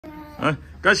嗯，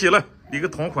该洗了，理个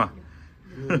同款。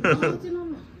嗯，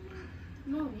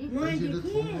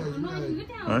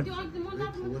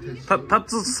他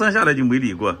只生下来就没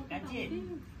理过。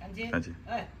干净。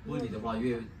哎，不理的话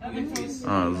越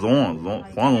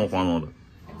黄绒的。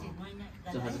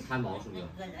这还是胎毛是不是？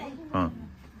嗯，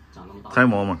长那么大。胎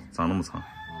毛嘛，长那么长。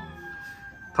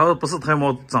它说不是胎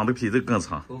毛，长得比这个更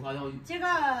长。头发要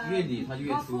越理它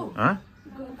越粗。啊？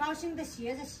高兴的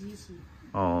鞋子洗一洗。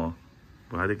哦，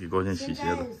我还得给高兴洗鞋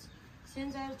子。现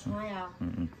在穿呀。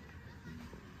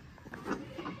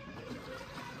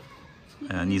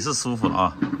哎呀，你是舒服了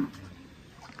啊！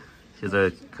现在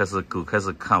狗开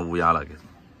始看乌鸦了，给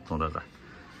种到这儿。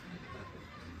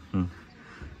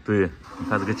对，你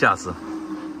看这个架势。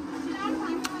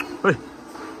喂，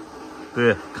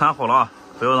对，看好了啊，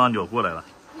不要让鸟过来了。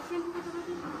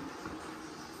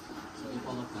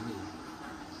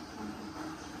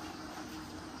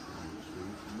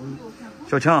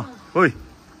小强，喂，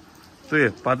对，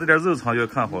把这点肉肠要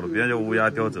看好了，别叫乌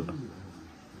鸦叼走了。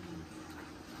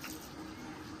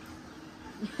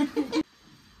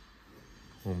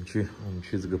我们去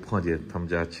这个胖姐他们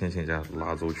家亲戚家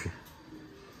拉粥去，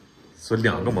说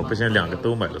2个嘛，不行2个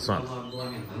都买了算了。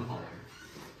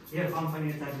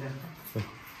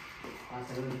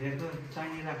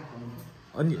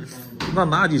啊，你那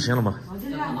拿就行了嘛。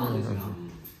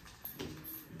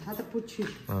他都不去。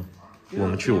我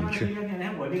们去。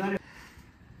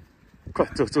快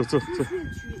走。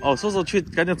哦，叔叔去，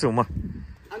赶紧走嘛。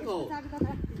走，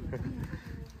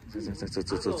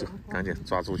赶紧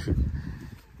抓猪去。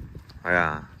哎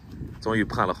呀，终于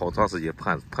盼了好长时间，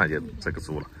盼见这个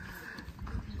猪了。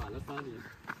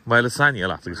买了3年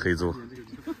了，这个黑猪。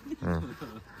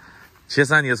前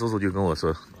3年叔叔就跟我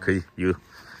说可以有。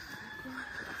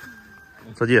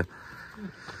小姐，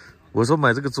我说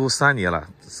买这个猪3年了，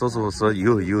叔叔说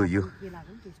有。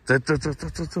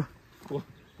走。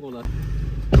过来。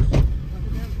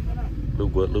路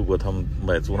过他们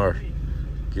买猪那儿，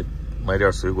给买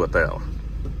点水果带啊。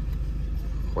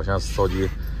好像烧鸡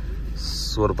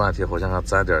说了半天，好像还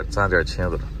沾点签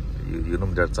子了，有那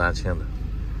么点沾签的。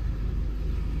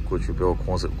过去不要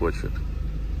空手过去了。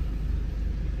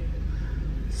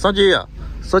上姐，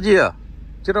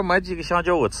今儿买几个香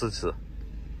蕉我吃。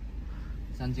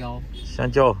香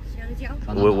蕉，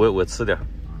我吃点，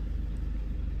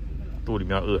肚里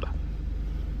面饿了。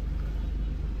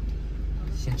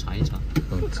先尝一尝。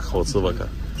好吃吧？看。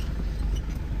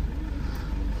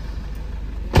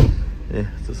哎，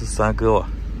这是3哥啊。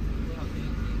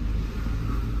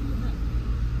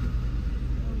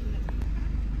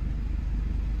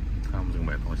看我们这个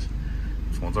买东西，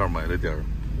从这儿买了点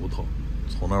葡萄，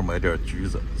从那儿买点橘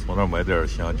子，从那儿买点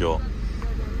香蕉。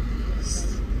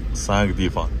3个地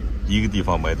方，1个地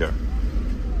方买点，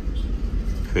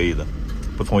可以的，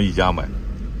不从一家买，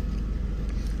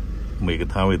每个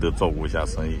摊位都照顾一下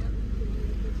生意。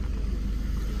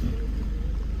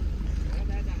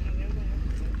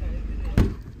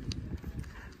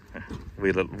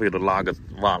为了拉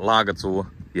个猪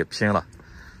也拼了，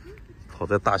跑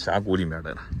在大峡谷里面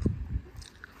来了。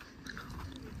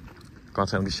刚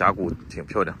才那个峡谷挺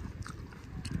漂亮。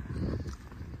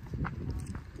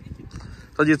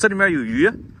小姐，这里面有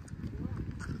鱼。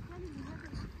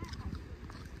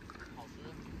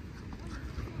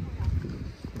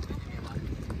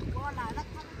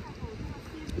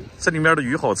这里面的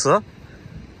鱼好吃。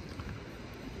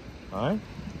哎。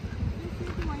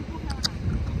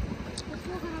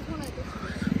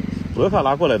博卡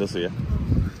拉过来的水。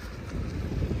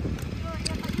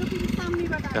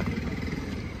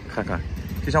看，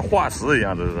就像化石一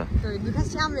样，这是。对，你看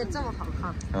下面这么好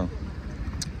看。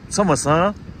这么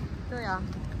深？对呀，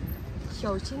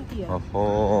小心点。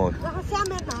哦。然后下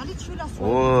面哪里去了？是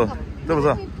不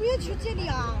是？你不要去这里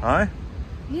啊！哎，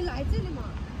你来这里嘛。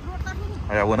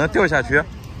哎呀，我能掉下去。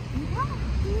你看，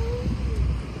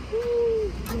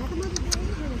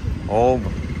哦，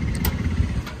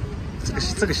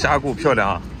这个峡谷漂亮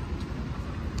啊！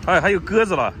哎，还有鸽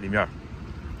子了，里面。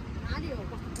哪里有？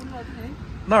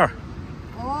那儿。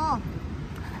哦。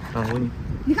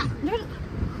你看。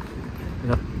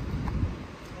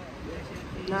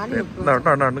哪里有？那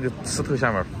儿那个石头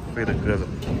下面飞的鸽子。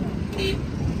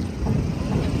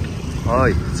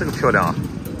哎，这个漂亮啊！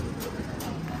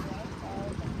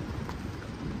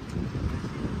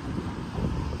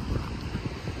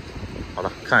好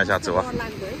了，看一下，走啊！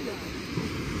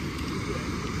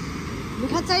你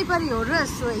看这边有热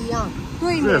水一样，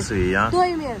对面。热水一样。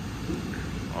对面。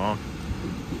哦。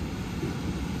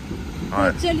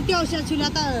哎，这里掉下去了，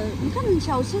大人，你看你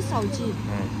小心手机。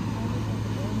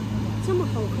这么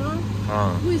好看。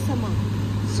为什么？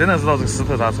谁能知道这个石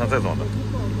头咋成这种的？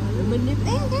们那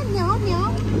哎，你看鸟，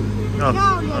漂亮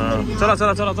的鸟。走了，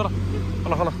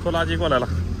好了，拖垃圾过来了，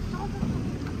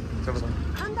走。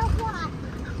看到过来。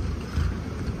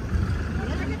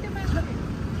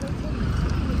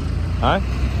哎。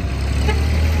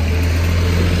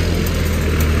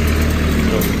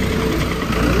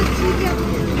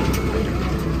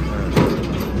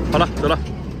好了，走了。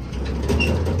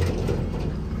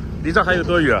离这还有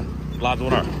多远？拉猪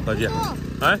那儿，大姐。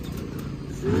哎。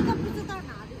猪都不知道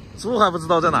哪里。猪还不知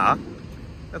道在哪？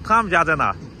那他们家在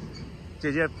哪？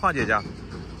姐姐，胖姐家。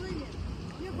对，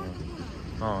一会儿就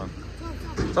过来。哦。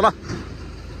走了。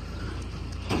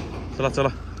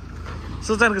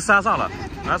是在那个山上了。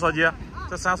啊，小姐，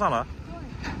在山上了。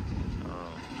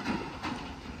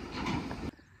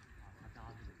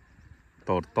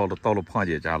到了胖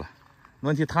姐家了。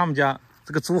问题他们家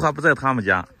这个猪还不在他们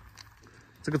家，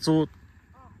这个猪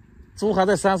还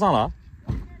在山上了。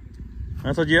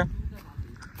哎，小姐，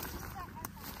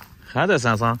还在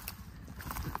山上。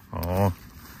哦，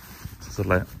这是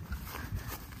来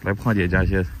胖姐家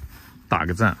先打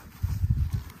个赞。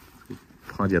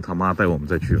胖姐他妈带我们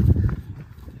再去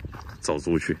找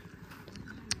猪去，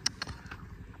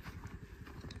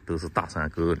都是大山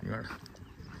沟里面的。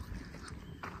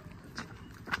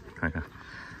看看，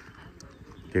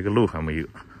连个路还没有。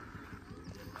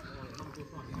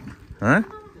嗯，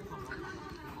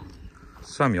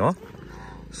蒜苗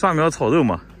炒肉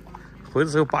嘛，回的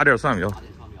时候拔点蒜苗。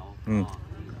嗯。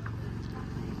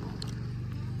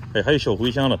哎，还有小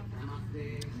茴香了。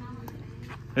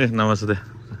哎，那么是的。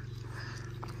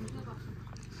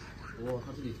哦，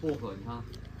它这里薄荷，你看。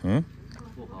嗯。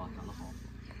薄荷长得好。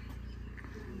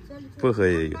薄荷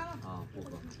也有。啊，薄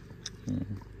荷。嗯。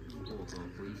薄荷、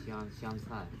茴香、香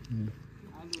菜。嗯。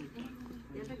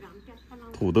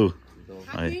土豆。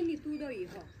他给你嘟到以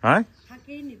后。哎。他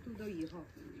给你嘟到以后。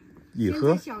以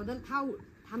后。小的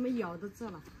他们咬的这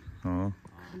了。嗯。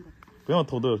不用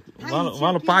土豆，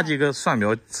完了拔几个蒜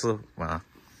苗吃完。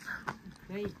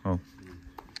可以。嗯。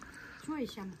做一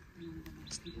下嘛。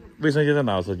卫生间在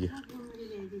哪？手机。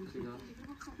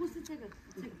不是这个。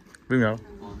卫苗。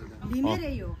里面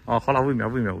也有。哦，好了，卫苗，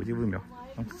我就卫苗。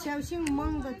小心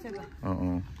蒙的这个。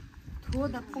脱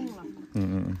的缝了。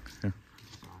行。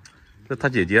这他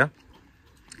姐姐。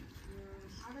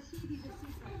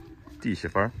弟媳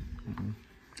妇儿。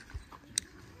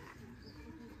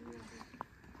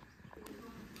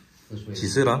几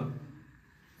岁了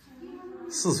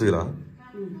？4岁了。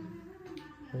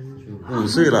5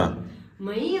岁了。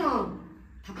没有，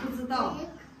他不知道。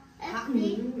他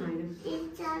你哪个？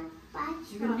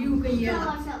这个6个月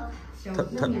了，小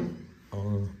姑娘。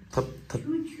哦，他。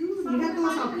你看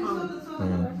多少胖？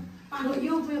要不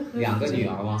要喝？2个女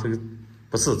儿吗？这个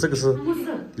不是，这个是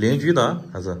邻居的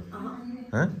还是？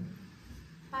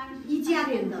一家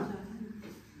人的。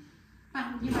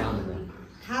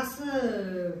他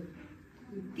是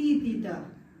弟弟的，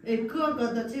哥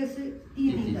哥的，这是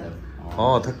弟弟的。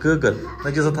哦，他哥哥，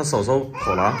那就是他嫂嫂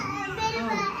跑了，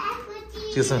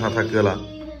就剩下他哥了。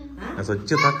他说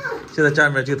就他现在家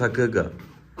里面就他哥哥，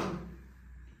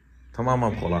他妈妈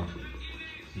跑了。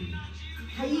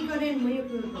他一个人没有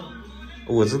哥哥。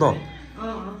我知道。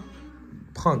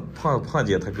胖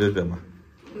姐她哥哥嘛。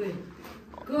对。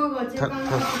哥哥这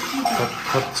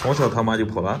他从小他妈就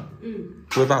跑了。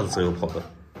多大的时候跑的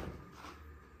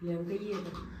？2个月的。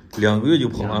2个月就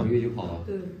跑了。2个月就跑了。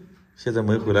对。现在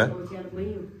没回来。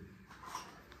没有。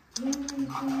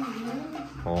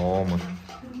哦嘛，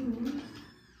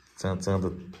真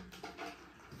的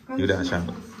有点像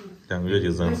了，2个月就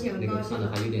扔了。那个看着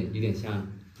还有点像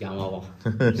洋娃娃，是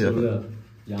不是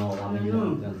洋娃娃那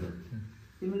样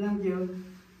这样子？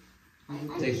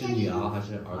这是女儿还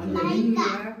是儿子？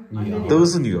女儿。都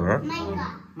是女儿。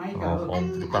好，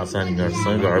大山里面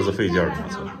生个儿子费劲儿，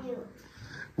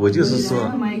我就是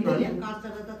说，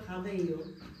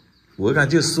我敢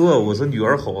就说，我说女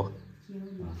儿好，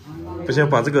不行，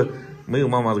把这个没有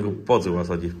妈妈这个抱走啊，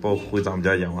少姐，抱回咱们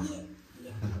家养吧。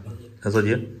看少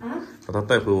姐，把它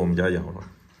带回我们家养吧。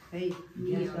可以。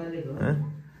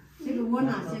这个我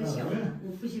拿这个小的，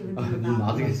我不喜欢这个大。你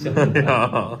拿这个小的。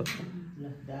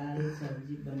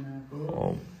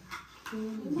哦。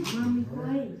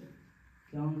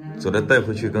走来带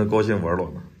回去跟高兴玩了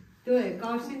呢。对，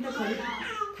高兴的很，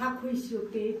他会说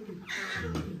给你。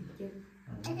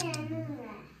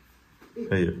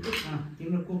可以。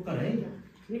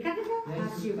你看这个，他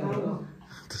喜欢我。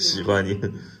他喜欢你。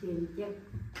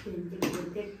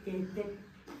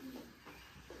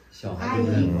小孩不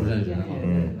认人啊，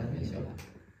小孩。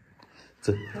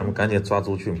走，咱们赶紧抓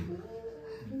猪去。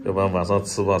要不然晚上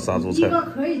吃不杀猪菜。一个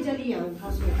可以这里养，他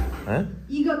说。嗯。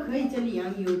一个可以这里养，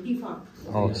有地方。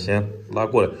哦，行，拉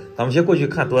过来，咱们先过去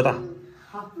看多大。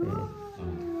好。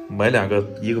买2个，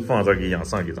一个放这儿给养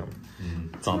上给咱们。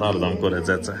长大了咱们过来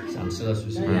再宰。想吃的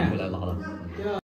随时过来拿了。